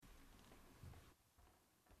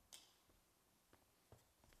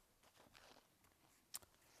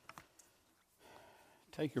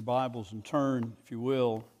Take your Bibles and turn, if you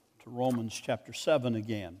will, to Romans chapter 7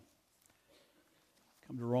 again.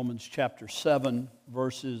 Come to Romans chapter 7,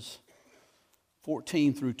 verses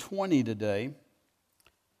 14 through 20 today.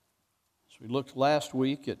 As we looked last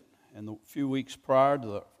week at, and the few weeks prior to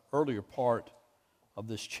the earlier part of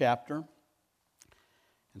this chapter,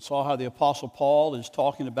 and saw how the Apostle Paul is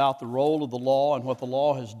talking about the role of the law and what the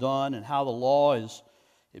law has done and how the law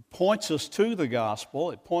it points us to the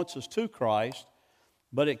gospel, it points us to Christ,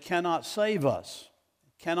 but it cannot save us.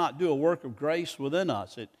 It cannot do a work of grace within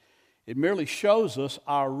us. It merely shows us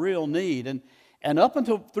our real need. And up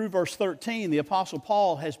until through verse 13, the Apostle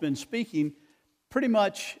Paul has been speaking pretty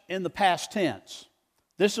much in the past tense.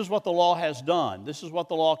 This is what the law has done. This is what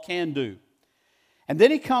the law can do. And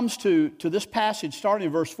then he comes to this passage starting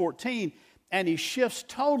in verse 14, and he shifts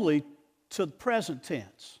totally to the present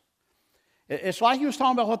tense. It's like he was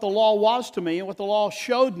talking about what the law was to me and what the law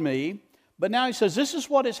showed me, but now he says, this is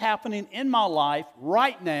what is happening in my life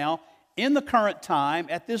right now, in the current time,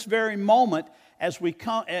 at this very moment, as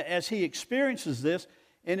he experiences this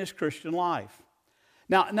in his Christian life.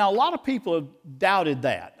 Now a lot of people have doubted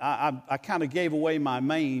that. I kind of gave away my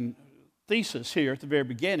main thesis here at the very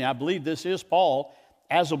beginning. I believe this is Paul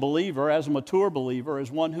as a believer, as a mature believer, as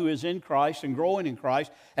one who is in Christ and growing in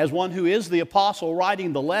Christ, as one who is the apostle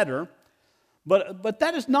writing the letter. But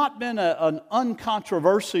that has not been an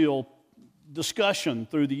uncontroversial discussion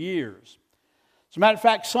through the years. As a matter of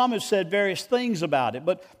fact, some have said various things about it.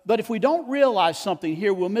 But if we don't realize something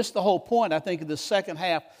here, we'll miss the whole point, I think, of the second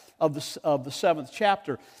half of the seventh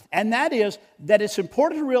chapter. And that is that it's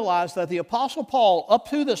important to realize that the Apostle Paul, up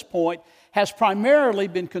to this point, has primarily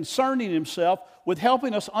been concerning himself with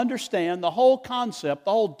helping us understand the whole concept,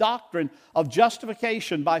 the whole doctrine of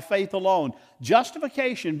justification by faith alone.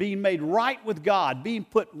 Justification, being made right with God, being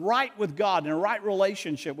put right with God in a right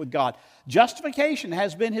relationship with God. Justification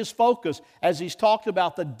has been his focus as he's talked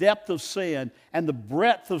about the depth of sin and the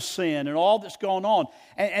breadth of sin and all that's going on.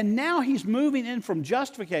 And now he's moving in from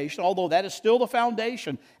justification, although that is still the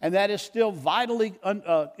foundation and that is still vitally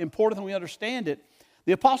important that we understand it.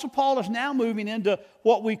 The Apostle Paul is now moving into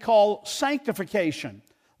what we call sanctification,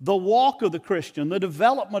 the walk of the Christian, the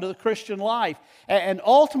development of the Christian life. And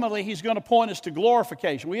ultimately, he's going to point us to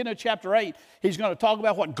glorification. We get into chapter 8, he's going to talk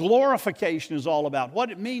about what glorification is all about, what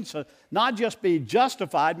it means to not just be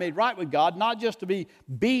justified, made right with God, not just to be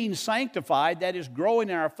being sanctified, that is growing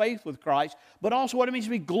in our faith with Christ, but also what it means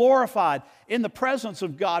to be glorified in the presence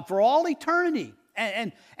of God for all eternity.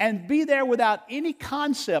 And be there without any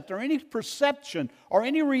concept or any perception or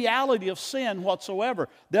any reality of sin whatsoever.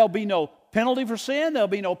 There'll be no penalty for sin, there'll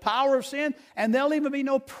be no power of sin, and there'll even be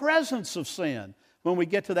no presence of sin when we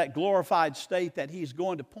get to that glorified state that he's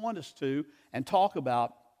going to point us to and talk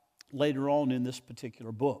about later on in this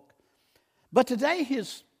particular book. But today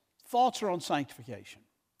his thoughts are on sanctification.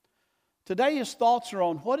 Today his thoughts are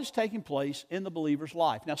on what is taking place in the believer's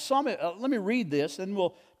life. Now let me read this, and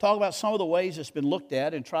we'll talk about some of the ways it's been looked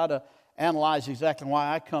at and try to analyze exactly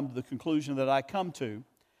why I come to the conclusion that I come to.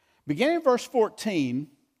 Beginning in verse 14,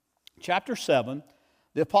 chapter 7,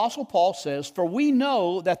 the Apostle Paul says, "For we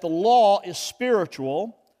know that the law is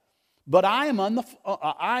spiritual, but I am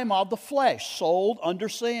of the flesh, sold under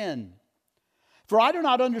sin. For I do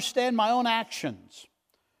not understand my own actions.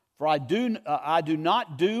 For I do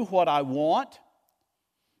not do what I want,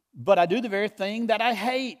 but I do the very thing that I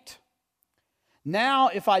hate. Now,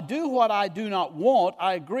 if I do what I do not want,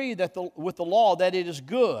 I agree with the law that it is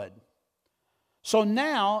good. So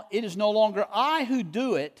now it is no longer I who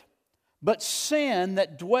do it, but sin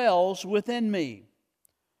that dwells within me.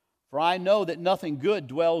 For I know that nothing good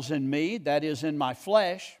dwells in me, that is, in my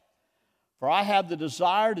flesh. For I have the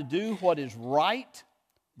desire to do what is right,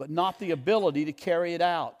 but not the ability to carry it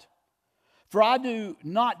out. For I do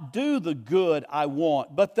not do the good I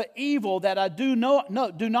want, but the evil that I do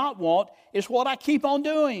not want is what I keep on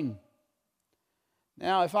doing.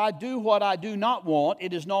 Now, if I do what I do not want,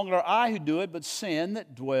 it is no longer I who do it, but sin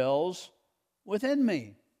that dwells within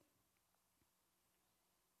me.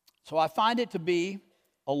 So I find it to be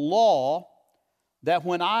a law that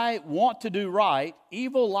when I want to do right,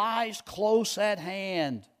 evil lies close at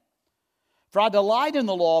hand. For I delight in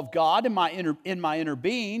the law of God in my inner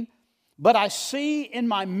being, but I see in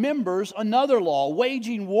my members another law,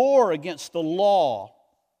 waging war against the law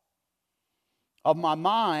of my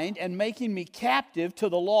mind and making me captive to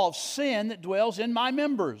the law of sin that dwells in my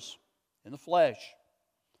members, in the flesh.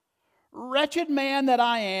 Wretched man that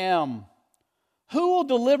I am, who will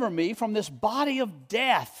deliver me from this body of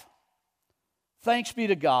death? Thanks be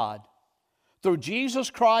to God, through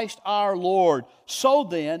Jesus Christ our Lord. So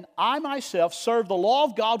then, I myself serve the law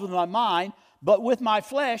of God with my mind, but with my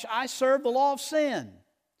flesh I serve the law of sin.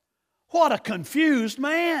 What a confused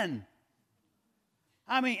man.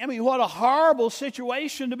 I mean, what a horrible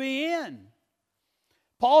situation to be in.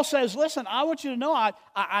 Paul says, listen, I want you to know,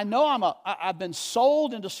 I know I've been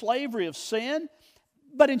sold into slavery of sin.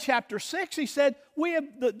 But in chapter 6, he said,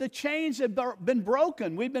 the chains have been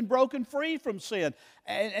broken. We've been broken free from sin.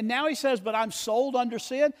 And now he says, but I'm sold under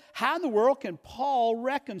sin. How in the world can Paul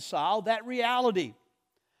reconcile that reality?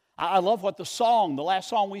 I love what the last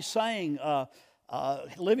song we sang,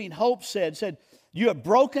 Living Hope said, you have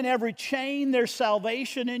broken every chain. There's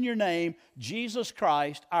salvation in your name, Jesus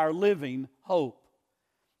Christ, our living hope.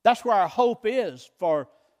 That's where our hope is for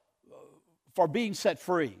being set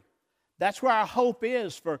free. That's where our hope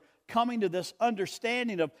is for coming to this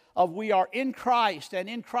understanding of we are in Christ, and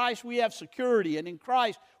in Christ we have security, and in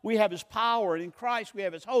Christ we have His power, and in Christ we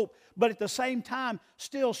have His hope, but at the same time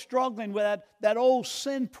still struggling with that old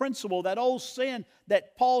sin principle, that old sin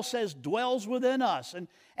that Paul says dwells within us.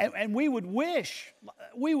 And we would wish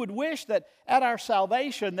that at our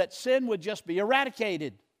salvation that sin would just be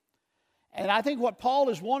eradicated. And I think what Paul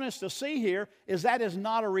is wanting us to see here is that is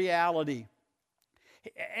not a reality.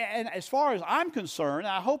 And as far as I'm concerned,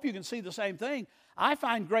 I hope you can see the same thing, I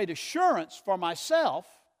find great assurance for myself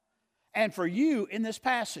and for you in this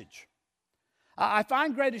passage. I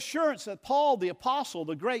find great assurance that Paul, the apostle,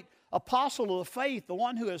 the great apostle of the faith, the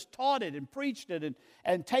one who has taught it and preached it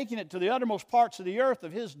and taken it to the uttermost parts of the earth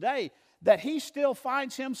of his day, that he still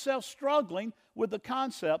finds himself struggling with the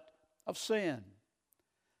concept of sin.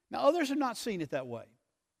 Now, others have not seen it that way.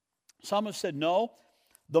 Some have said, no,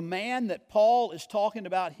 the man that Paul is talking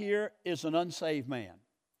about here is an unsaved man.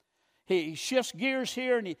 He shifts gears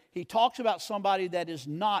here and he talks about somebody that is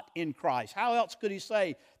not in Christ. How else could he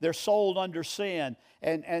say they're sold under sin?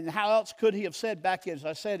 And how else could he have said back, as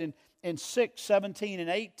I said, in 6, 17, and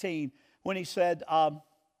 18, when he said,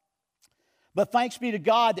 but thanks be to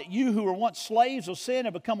God that you who were once slaves of sin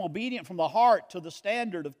have become obedient from the heart to the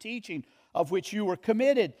standard of teaching of which you were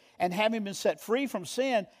committed, and having been set free from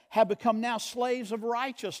sin, have become now slaves of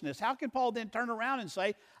righteousness. How can Paul then turn around and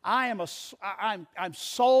say, I'm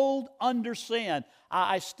sold under sin?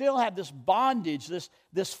 I still have this bondage,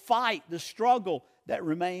 this fight, this struggle that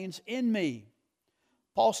remains in me.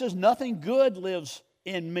 Paul says, nothing good lives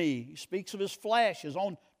in me. He speaks of his flesh, his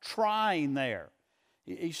own trying there.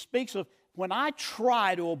 He speaks of, when I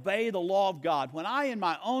try to obey the law of God, when I in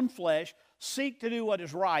my own flesh seek to do what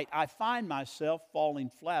is right, I find myself falling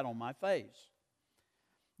flat on my face.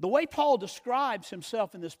 The way Paul describes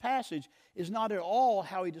himself in this passage is not at all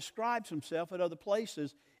how he describes himself at other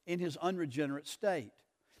places in his unregenerate state.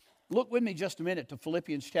 Look with me just a minute to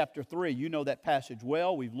Philippians chapter 3. You know that passage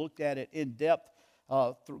well. We've looked at it in depth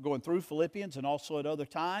going through Philippians and also at other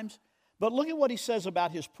times. But look at what he says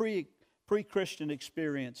about his pre-Christian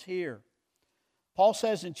experience here. Paul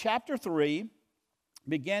says in chapter 3,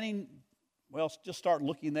 beginning, well, just start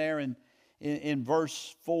looking there in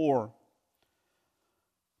verse 4.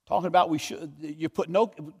 Talking about you put no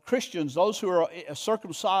Christians, those who are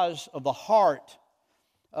circumcised of the heart,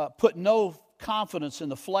 put no confidence in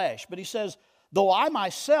the flesh. But he says, though I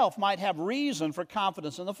myself might have reason for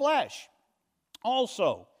confidence in the flesh.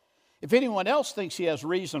 Also, if anyone else thinks he has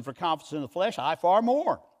reason for confidence in the flesh, I far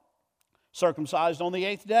more. Circumcised on the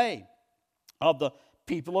 8th day, of the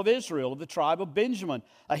people of Israel, of the tribe of Benjamin,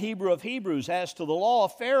 a Hebrew of Hebrews, as to the law,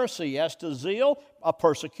 a Pharisee, as to zeal, a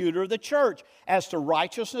persecutor of the church, as to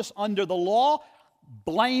righteousness under the law,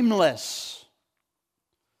 blameless.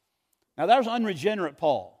 Now there's unregenerate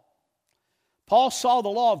Paul. Paul saw the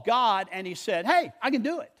law of God and he said, hey, I can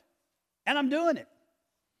do it. And I'm doing it.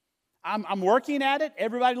 I'm working at it.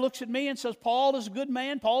 Everybody looks at me and says, Paul is a good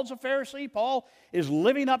man. Paul is a Pharisee. Paul is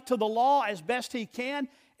living up to the law as best he can.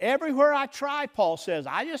 Everywhere I try, Paul says,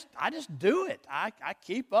 I just do it. I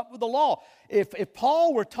keep up with the law. If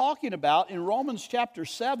Paul were talking about in Romans chapter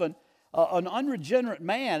 7, an unregenerate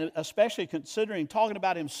man, especially considering talking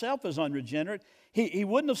about himself as unregenerate, he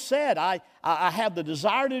wouldn't have said, I have the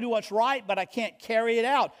desire to do what's right, but I can't carry it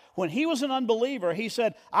out. When he was an unbeliever, he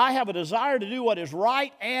said, I have a desire to do what is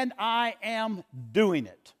right, and I am doing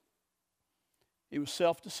it. He was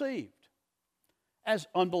self-deceived, as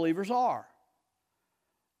unbelievers are.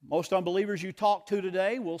 Most unbelievers you talk to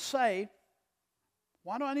today will say,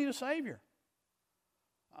 why do I need a Savior?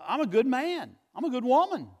 I'm a good man. I'm a good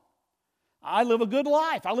woman. I live a good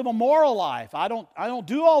life. I live a moral life. I don't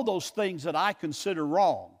do all those things that I consider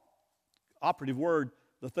wrong. Operative word,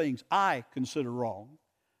 the things I consider wrong.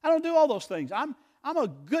 I don't do all those things. I'm a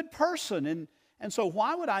good person, and so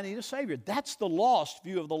why would I need a Savior? That's the lost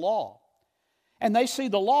view of the law. And they see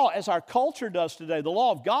the law, as our culture does today, the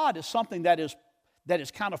law of God is something that is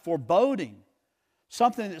kind of foreboding.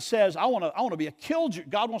 Something that says, I want to be a killjoy.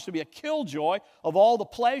 God wants to be a killjoy of all the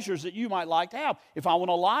pleasures that you might like to have. If I want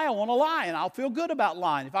to lie, I want to lie, and I'll feel good about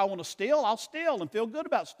lying. If I want to steal, I'll steal and feel good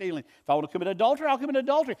about stealing. If I want to commit adultery, I'll commit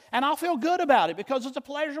adultery, and I'll feel good about it because it's a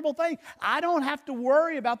pleasurable thing. I don't have to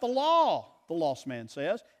worry about the law, the lost man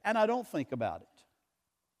says, and I don't think about it.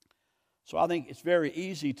 So I think it's very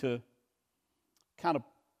easy to kind of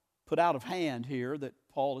put out of hand here that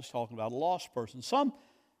Paul is talking about a lost person.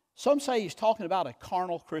 Some say he's talking about a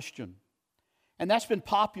carnal Christian. And that's been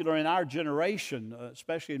popular in our generation,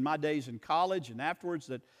 especially in my days in college and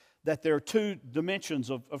afterwards, that there are two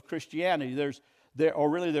dimensions of Christianity. There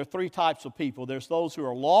are three types of people. There's those who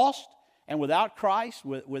are lost and without Christ,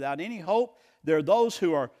 without any hope. There are those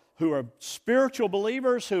who are spiritual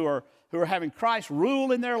believers, who are having Christ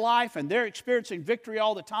rule in their life, and they're experiencing victory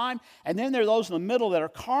all the time. And then there are those in the middle that are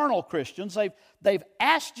carnal Christians. They've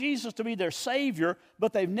asked Jesus to be their Savior,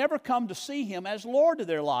 but they've never come to see Him as Lord of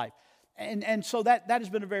their life. And so that has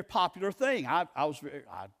been a very popular thing. I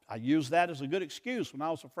used that as a good excuse when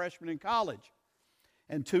I was a freshman in college.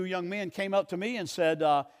 And two young men came up to me and said,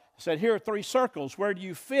 here are three circles. Where do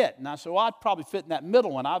you fit? And I said, well, I'd probably fit in that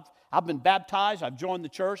middle one. I've been baptized. I've joined the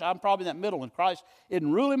church. I'm probably in that middle one. Christ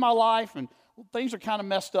isn't ruling my life, and things are kind of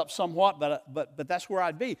messed up somewhat, but that's where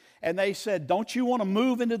I'd be. And they said, don't you want to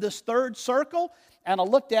move into this third circle? And I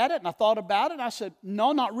looked at it, and I thought about it, and I said,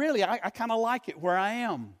 no, not really. I kind of like it where I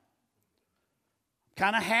am.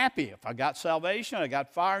 Kind of happy. If I got salvation, I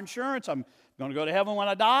got fire insurance, I'm going to go to heaven when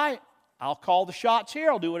I die, I'll call the shots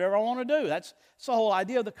here. I'll do whatever I want to do. That's the whole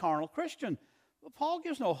idea of the carnal Christian. But Paul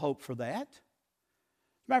gives no hope for that.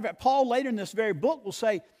 As a matter of fact, Paul later in this very book will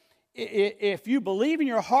say, if you believe in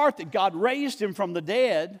your heart that God raised Him from the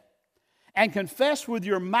dead and confess with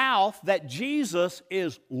your mouth that Jesus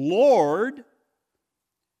is Lord,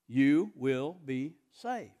 you will be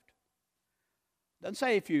saved. It doesn't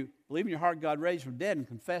say if you believe in your heart God raised Him from the dead and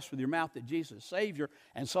confess with your mouth that Jesus is Savior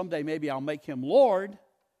and someday maybe I'll make Him Lord,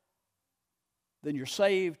 then you're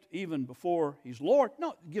saved even before He's Lord.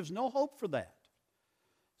 No, it gives no hope for that.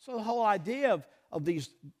 So the whole idea of these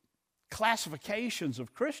classifications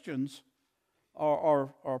of Christians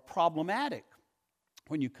are problematic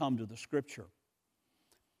when you come to the Scripture.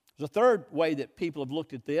 There's a third way that people have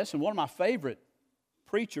looked at this, and one of my favorite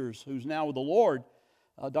preachers who's now with the Lord,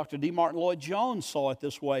 Dr. D. Martin Lloyd-Jones, saw it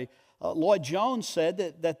this way. Lloyd-Jones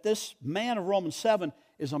said that this man of Romans 7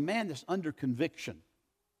 is a man that's under conviction.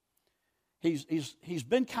 He's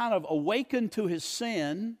been kind of awakened to his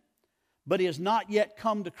sin, but he has not yet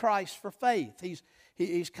come to Christ for faith.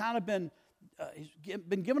 He's kind of been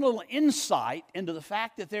given a little insight into the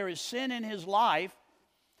fact that there is sin in his life,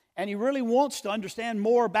 and he really wants to understand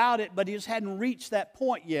more about it, but he just hadn't reached that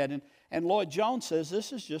point yet. And Lloyd-Jones says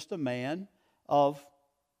this is just a man of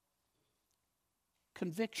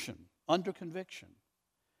conviction, under conviction.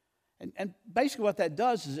 And basically what that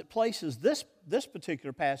does is it places this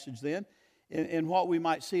particular passage then in what we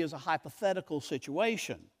might see as a hypothetical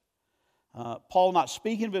situation. Paul not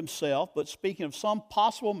speaking of himself, but speaking of some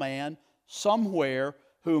possible man somewhere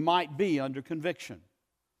who might be under conviction.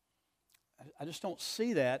 I just don't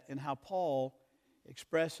see that in how Paul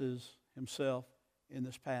expresses himself in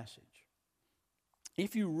this passage.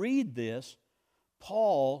 If you read this,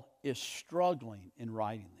 Paul is struggling in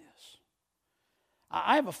writing this.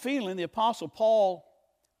 I have a feeling the Apostle Paul,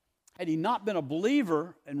 had he not been a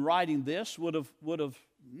believer in writing this, would have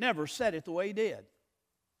never said it the way he did.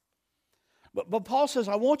 But Paul says,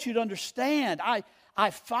 I want you to understand, I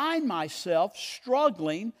find myself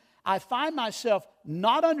struggling. I find myself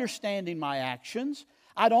not understanding my actions.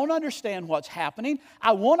 I don't understand what's happening.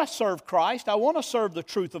 I want to serve Christ. I want to serve the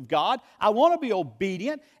truth of God. I want to be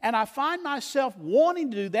obedient. And I find myself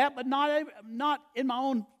wanting to do that, but not in my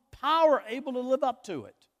own power able to live up to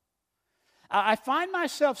it. I find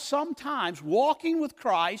myself sometimes walking with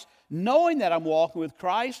Christ, knowing that I'm walking with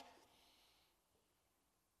Christ,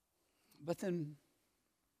 but then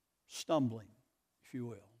stumbling, if you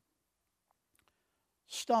will.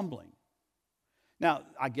 Stumbling. Now,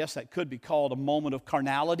 I guess that could be called a moment of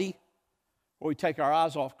carnality, where we take our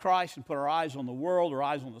eyes off Christ and put our eyes on the world, our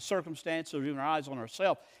eyes on the circumstances, or even our eyes on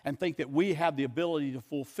ourselves, and think that we have the ability to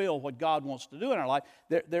fulfill what God wants to do in our life.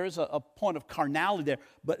 There is a point of carnality there,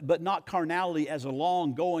 but not carnality as a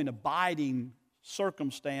long-going, abiding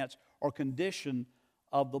circumstance or condition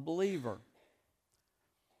of the believer.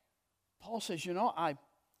 Paul says, I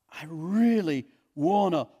really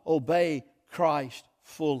want to obey Christ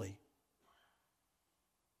fully.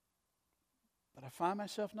 But I find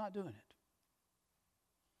myself not doing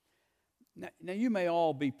it. Now you may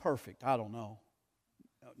all be perfect. I don't know.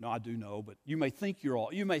 No, I do know, but you may think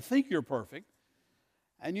you're perfect.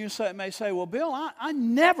 And you may say, well, Bill, I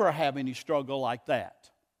never have any struggle like that.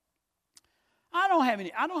 I don't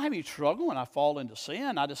have any struggle when I fall into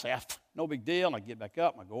sin. I just say, no big deal, and I get back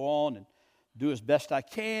up and I go on and do as best I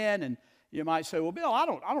can. And you might say, well, Bill, I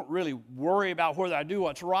don't really worry about whether I do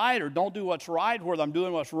what's right or don't do what's right, whether I'm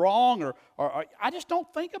doing what's wrong, or I just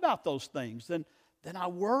don't think about those things. Then I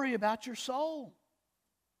worry about your soul.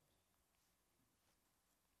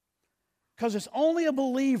 Because it's only a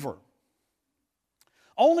believer,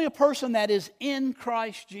 only a person that is in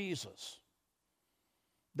Christ Jesus,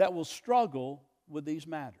 that will struggle with these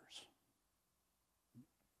matters.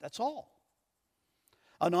 That's all.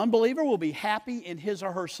 An unbeliever will be happy in his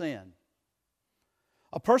or her sin.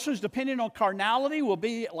 A person who's dependent on carnality will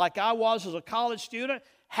be, like I was as a college student,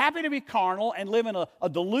 happy to be carnal and live in a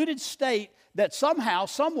deluded state that somehow,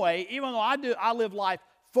 some way, even though I live life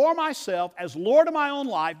for myself as Lord of my own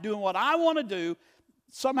life, doing what I want to do,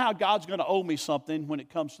 somehow God's going to owe me something when it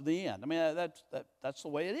comes to the end. I mean, that's the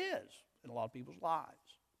way it is in a lot of people's lives.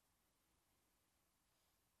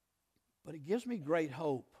 But it gives me great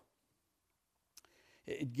hope.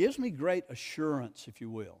 It gives me great assurance, if you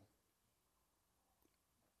will,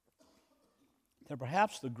 that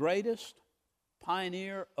perhaps the greatest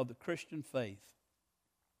pioneer of the Christian faith,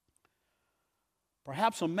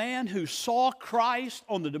 perhaps a man who saw Christ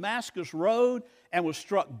on the Damascus Road and was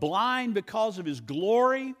struck blind because of his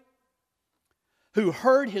glory, who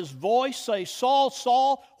heard his voice say, Saul,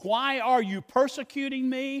 Saul, why are you persecuting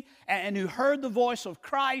me? And who heard the voice of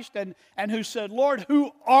Christ and who said, Lord,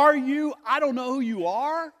 who are you? I don't know who you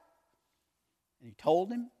are. And he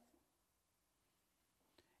told him.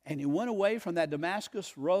 And he went away from that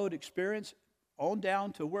Damascus Road experience on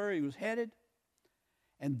down to where he was headed.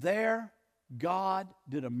 And there, God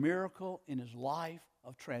did a miracle in his life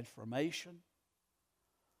of transformation.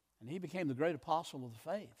 And he became the great apostle of the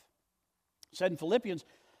faith. It said in Philippians,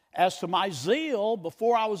 as to my zeal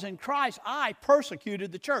before I was in Christ, I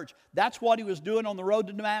persecuted the church. That's what he was doing on the road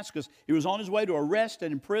to Damascus. He was on his way to arrest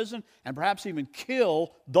and imprison and perhaps even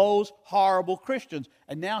kill those horrible Christians.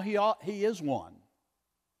 And now he is one.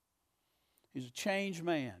 He's a changed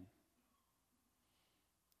man.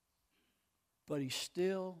 But he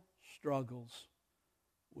still struggles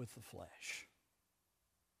with the flesh.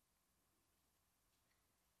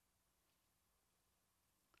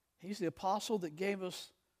 He's the apostle that gave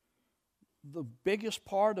us the biggest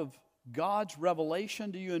part of God's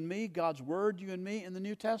revelation to you and me, God's word to you and me in the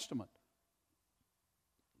New Testament.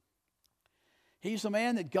 He's the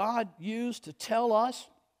man that God used to tell us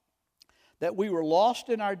that we were lost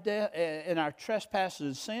in our trespasses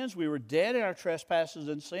and sins. We were dead in our trespasses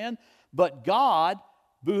and sin, but God,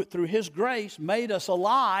 through His grace, made us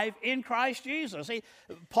alive in Christ Jesus. See,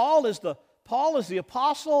 Paul is the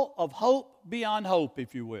apostle of hope beyond hope,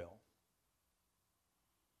 if you will.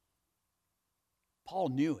 Paul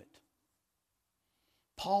knew it.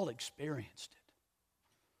 Paul experienced it.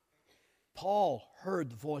 Paul heard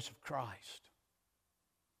the voice of Christ.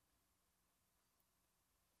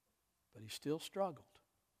 But he still struggled.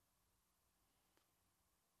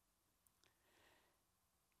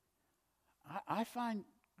 I find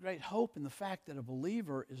great hope in the fact that a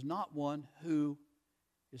believer is not one who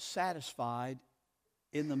is satisfied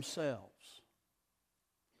in themselves.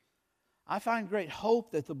 I find great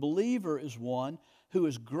hope that the believer is one who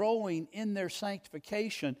is growing in their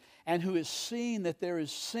sanctification and who is seeing that there is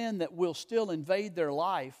sin that will still invade their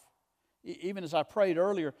life. Even as I prayed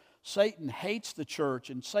earlier, Satan hates the church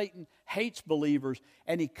and Satan hates believers,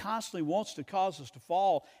 and he constantly wants to cause us to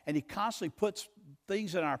fall, and he constantly puts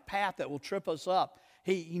things in our path that will trip us up.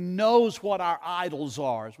 He knows what our idols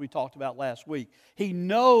are, as we talked about last week. He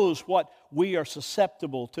knows what we are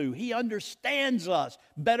susceptible to. He understands us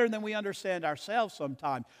better than we understand ourselves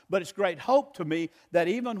sometimes. But it's great hope to me that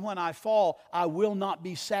even when I fall, I will not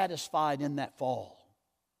be satisfied in that fall.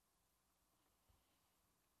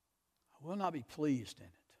 I will not be pleased in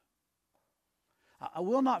it. I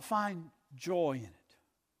will not find joy in it.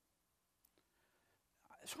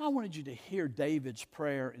 That's why I wanted you to hear David's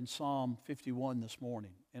prayer in Psalm 51 this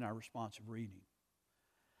morning in our responsive reading.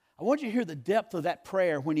 I want you to hear the depth of that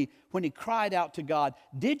prayer when he cried out to God.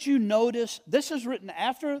 Did you notice, this is written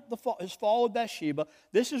after his fall with Bathsheba.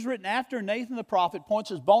 This is written after Nathan the prophet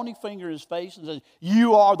points his bony finger in his face and says,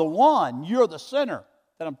 you are the one, you're the sinner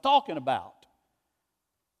that I'm talking about.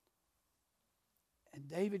 And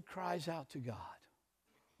David cries out to God,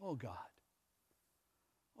 oh God,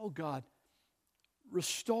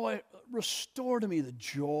 restore to me the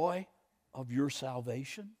joy of your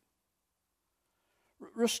salvation.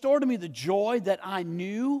 Restore to me the joy that I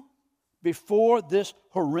knew before this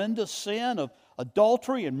horrendous sin of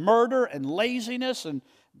adultery and murder and laziness and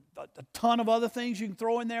a ton of other things you can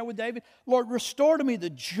throw in there with David. Lord, restore to me the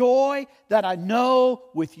joy that I know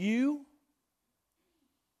with you.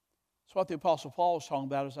 That's what the Apostle Paul was talking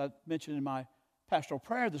about, as I mentioned in my pastoral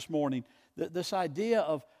prayer this morning. This idea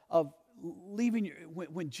of leaving,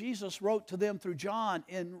 when Jesus wrote to them through John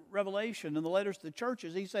in Revelation, in the letters to the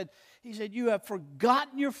churches, he said, you have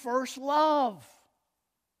forgotten your first love.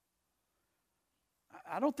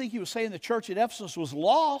 I don't think he was saying the church at Ephesus was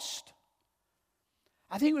lost.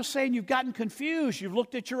 I think he was saying you've gotten confused. You've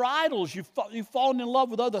looked at your idols. You've fallen in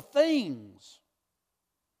love with other things.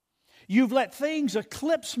 You've let things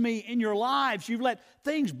eclipse me in your lives. You've let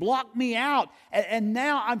things block me out. And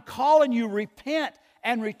now I'm calling you, repent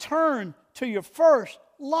and return to your first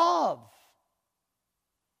love.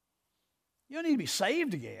 You don't need to be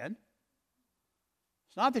saved again.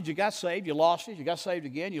 It's not that you got saved, you lost it. You got saved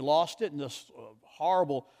again, you lost it in this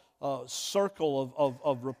horrible circle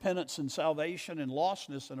of repentance and salvation and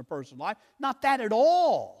lostness in a person's life. Not that at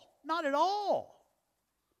all. Not at all.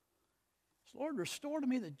 Lord, restore to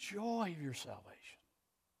me the joy of your salvation.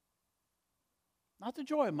 Not the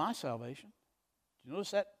joy of my salvation. Do you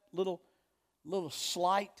notice that little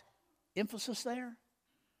slight emphasis there?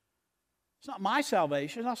 It's not my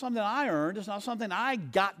salvation. It's not something I earned. It's not something I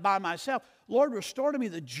got by myself. Lord, restore to me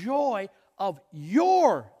the joy of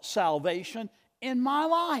your salvation in my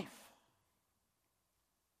life.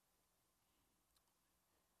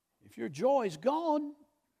 If your joy is gone,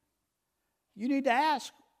 you need to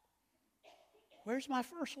ask, where's my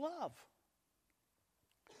first love?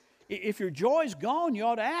 If your joy is gone, you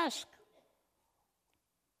ought to ask,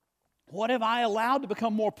 what have I allowed to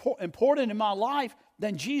become more important in my life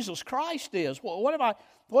than Jesus Christ is? What have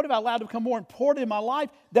I allowed to become more important in my life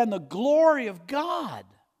than the glory of God?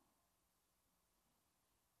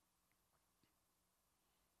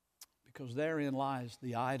 Because therein lies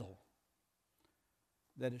the idol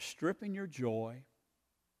that is stripping your joy,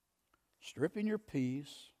 stripping your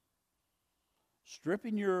peace,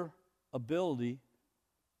 stripping your ability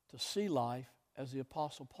to see life as the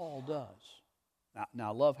Apostle Paul does. Now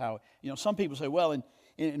I love how, some people say, well,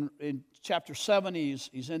 in chapter 7,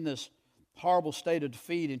 he's in this horrible state of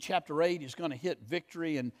defeat. In chapter 8, he's going to hit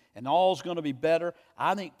victory and all's going to be better.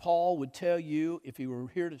 I think Paul would tell you, if he were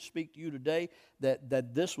here to speak to you today,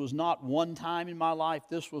 that this was not one time in my life.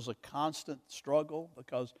 This was a constant struggle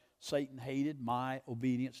because Satan hated my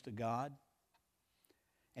obedience to God.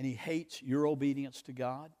 And he hates your obedience to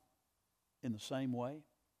God in the same way.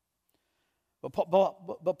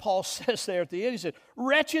 But Paul says there at the end, he said,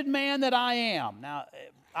 wretched man that I am. Now,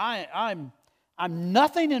 I'm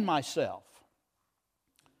nothing in myself.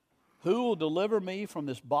 Who will deliver me from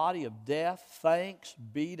this body of death? Thanks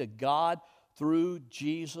be to God through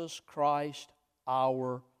Jesus Christ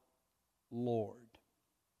our Lord.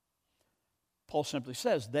 Paul simply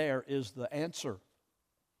says, there is the answer.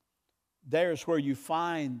 There's where you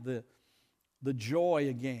find the joy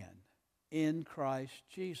again. In Christ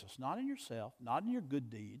Jesus. Not in yourself, not in your good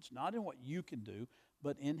deeds, not in what you can do,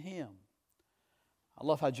 but in Him. I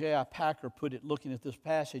love how J.I. Packer put it looking at this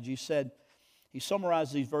passage. He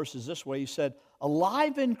summarized these verses this way. He said,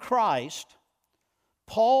 alive in Christ,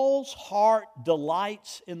 Paul's heart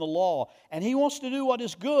delights in the law, and he wants to do what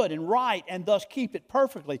is good and right and thus keep it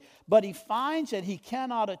perfectly. But he finds that he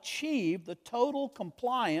cannot achieve the total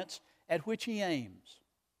compliance at which he aims.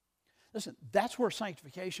 Listen, that's where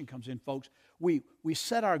sanctification comes in, folks. We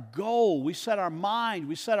set our goal, we set our mind,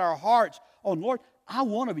 we set our hearts on, Lord, I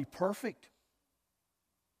want to be perfect.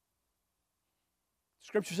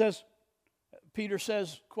 Scripture says, Peter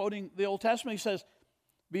says, quoting the Old Testament, he says,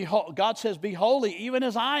 God says, be holy even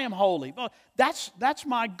as I am holy. Well, that's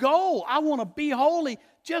my goal. I want to be holy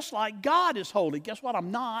just like God is holy. Guess what?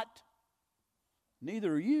 I'm not.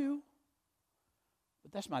 Neither are you.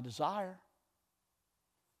 But that's my desire.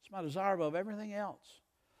 It's my desire above everything else.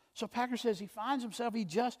 So Packer says he finds himself, he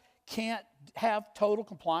just can't have total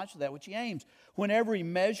compliance with that which he aims. Whenever he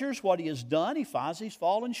measures what he has done, he finds he's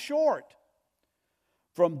fallen short.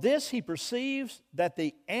 From this he perceives that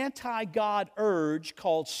the anti-God urge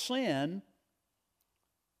called sin,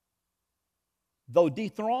 though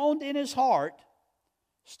dethroned in his heart,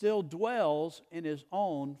 still dwells in his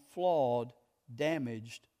own flawed,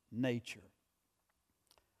 damaged nature.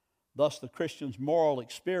 Thus, the Christian's moral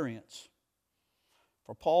experience.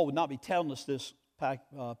 For Paul would not be telling us this,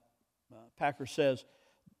 Packer says,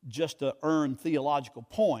 just to earn theological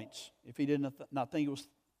points, if he did not think it was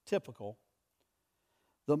typical.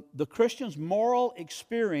 The Christian's moral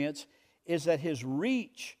experience is that his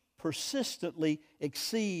reach persistently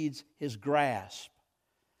exceeds his grasp,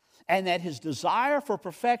 and that his desire for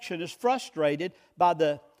perfection is frustrated by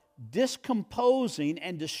the discomposing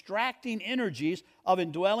and distracting energies of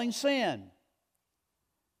indwelling sin.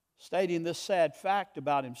 Stating this sad fact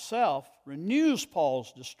about himself renews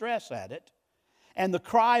Paul's distress at it, and the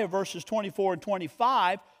cry of verses 24 and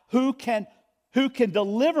 25, who can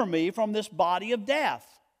deliver me from this body of death?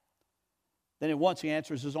 Then at once he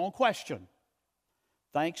answers his own question.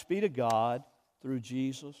 Thanks be to God through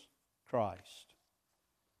Jesus Christ,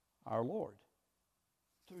 our Lord.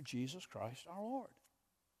 Through Jesus Christ, our Lord.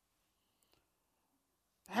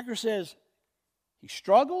 Hacker says he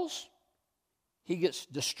struggles, he gets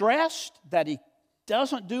distressed that he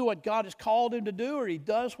doesn't do what God has called him to do, or he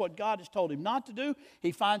does what God has told him not to do.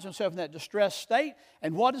 He finds himself in that distressed state.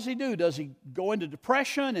 And what does he do? Does he go into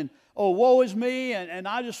depression and, oh, woe is me, and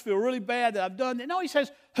I just feel really bad that I've done that? No, he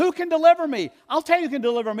says, who can deliver me? I'll tell you who can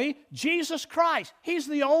deliver me. Jesus Christ. He's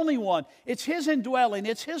the only one. It's his indwelling.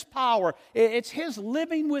 It's his power. It's his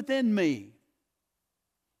living within me.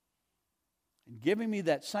 And giving me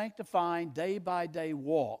that sanctifying day-by-day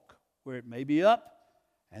walk where it may be up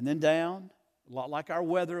and then down, a lot like our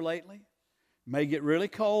weather lately. It may get really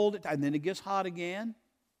cold, and then it gets hot again.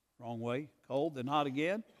 Wrong way, cold, then hot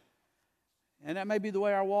again. And that may be the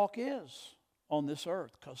way our walk is on this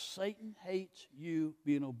earth, because Satan hates you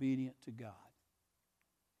being obedient to God.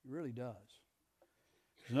 He really does.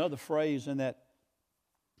 There's another phrase in that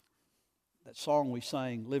song we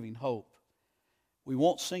sang, Living Hope. We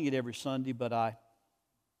won't sing it every Sunday, but I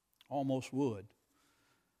almost would.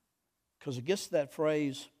 Because it gets to that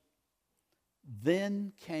phrase,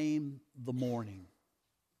 then came the morning.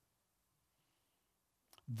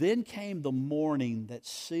 Then came the morning that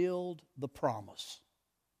sealed the promise.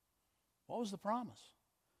 What was the promise?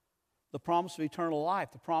 The promise of eternal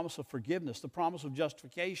life, the promise of forgiveness, the promise of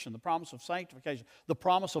justification, the promise of sanctification, the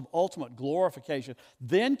promise of ultimate glorification.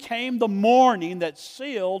 Then came the morning that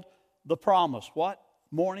sealed the promise. What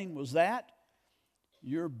morning was that?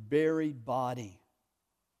 Your buried body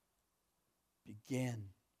began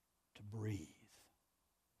to breathe.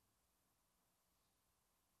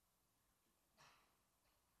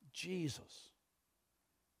 Jesus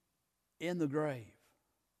in the grave,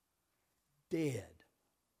 dead.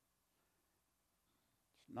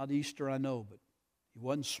 It's not Easter, I know, but he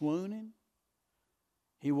wasn't swooning.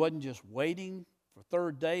 He wasn't just waiting for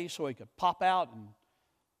third day so he could pop out and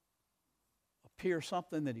appear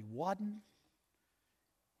something that he wasn't.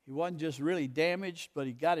 He wasn't just really damaged, but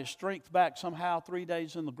he got his strength back somehow 3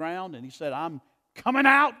 days in the ground, and he said, I'm coming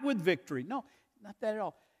out with victory. No, not that at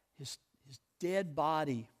all. His dead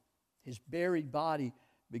body, his buried body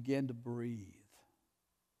began to breathe.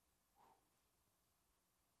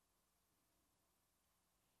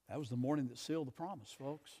 That was the morning that sealed the promise,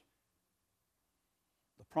 folks.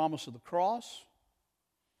 The promise of the cross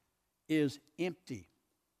is empty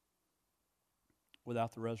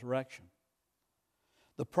without the resurrection.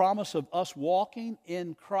 The promise of us walking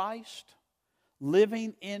in Christ,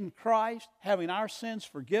 living in Christ, having our sins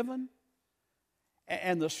forgiven,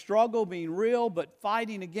 and the struggle being real, but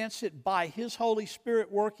fighting against it by His Holy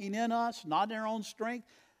Spirit working in us, not in our own strength,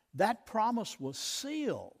 that promise was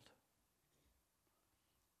sealed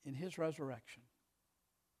in His resurrection.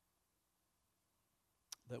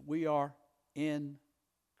 That we are in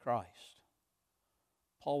Christ.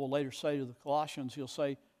 Paul will later say to the Colossians, he'll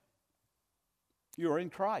say, you are in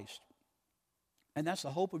Christ. And that's the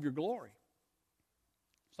hope of your glory.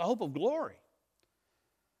 It's the hope of glory.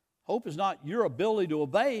 Hope is not your ability to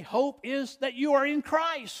obey. Hope is that you are in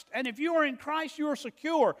Christ. And if you are in Christ, you are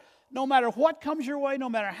secure. No matter what comes your way, no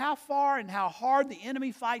matter how far and how hard the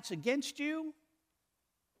enemy fights against you,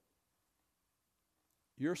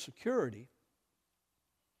 your security,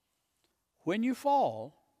 when you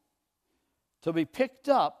fall, to be picked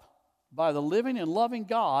up by the living and loving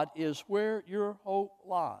God is where your hope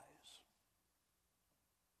lies.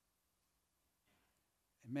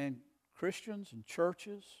 Amen. Christians and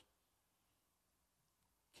churches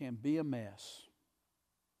can be a mess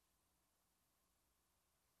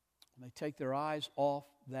when they take their eyes off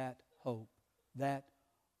that hope, that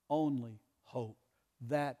only hope,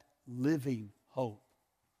 that living hope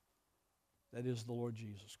that is the Lord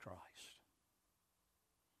Jesus Christ.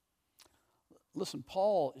 Listen,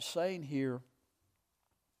 Paul is saying here,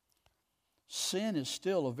 sin is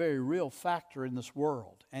still a very real factor in this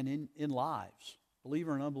world and in lives,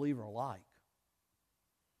 believer and unbeliever alike.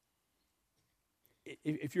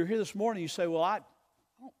 If you're here this morning, you say, well, I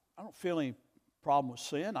don't feel any problem with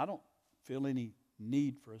sin. I don't feel any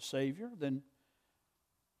need for a Savior. Then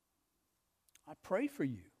I pray for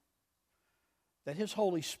you that His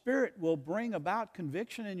Holy Spirit will bring about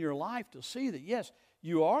conviction in your life to see that, yes,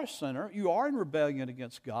 you are a sinner, you are in rebellion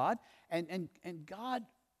against God, and God,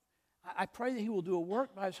 I pray that He will do a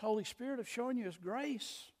work by His Holy Spirit of showing you His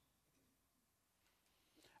grace.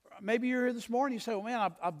 Maybe you're here this morning, you say, well,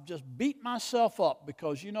 man, I've just beat myself up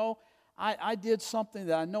because, I did something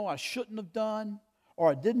that I know I shouldn't have done, or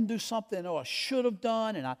I didn't do something I know I should have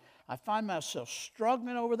done, and I find myself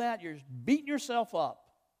struggling over that. You're just beating yourself up.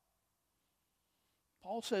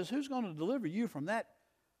 Paul says, who's going to deliver you from that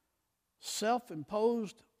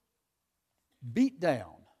self-imposed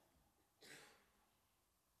beatdown?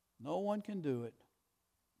 No one can do it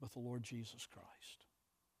but the Lord Jesus Christ.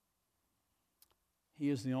 He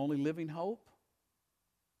is the only living hope.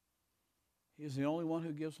 He is the only one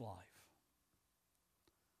who gives life.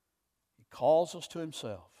 He calls us to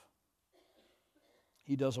Himself.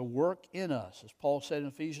 He does a work in us. As Paul said in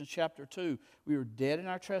Ephesians chapter 2, we were dead in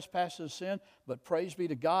our trespasses and sin, but praise be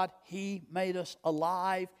to God, He made us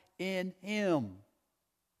alive in Him.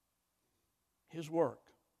 His work.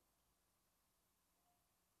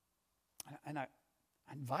 And I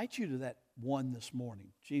invite you to that one this morning,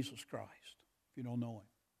 Jesus Christ, if you don't know Him.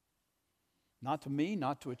 Not to me,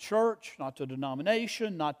 not to a church, not to a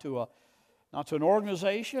denomination, not to an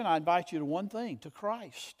organization. I invite you to one thing, to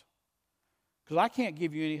Christ. Because I can't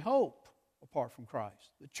give you any hope apart from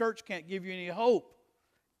Christ. The church can't give you any hope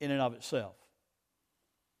in and of itself.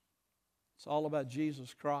 It's all about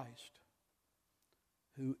Jesus Christ,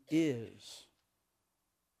 who is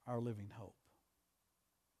our living hope.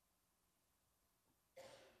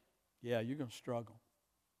 Yeah, you're going to struggle.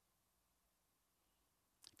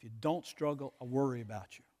 If you don't struggle, I worry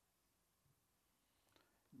about you.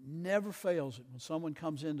 Never fails it when someone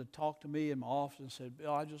comes in to talk to me in my office and said,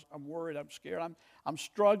 Bill, I'm worried, I'm scared, I'm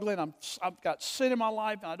struggling, I've got sin in my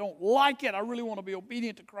life and I don't like it. I really want to be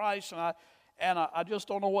obedient to Christ and I just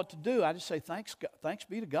don't know what to do. I just say, thanks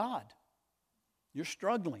be to God. You're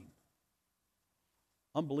struggling.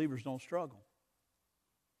 Unbelievers don't struggle.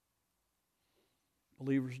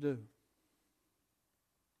 Believers do.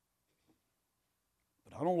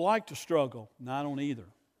 But I don't like to struggle, and I don't either.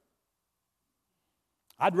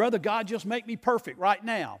 I'd rather God just make me perfect right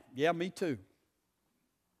now. Yeah, me too.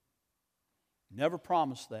 Never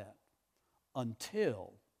promise that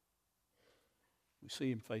until we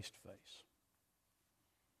see Him face to face.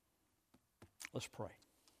 Let's pray.